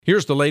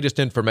Here's the latest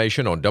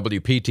information on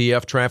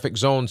WPTF Traffic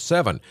Zone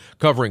 7,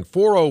 covering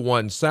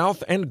 401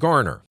 South and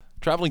Garner.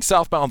 Traveling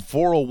southbound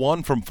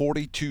 401 from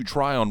 42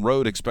 Tryon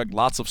Road, expect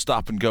lots of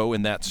stop and go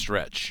in that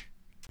stretch.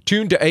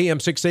 Tune to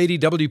AM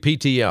 680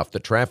 WPTF, the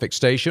traffic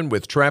station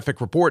with traffic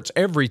reports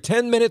every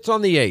 10 minutes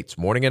on the 8s,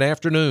 morning and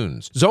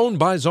afternoons.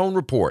 Zone-by-zone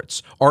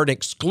reports are an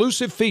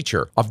exclusive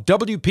feature of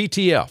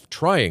WPTF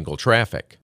Triangle Traffic.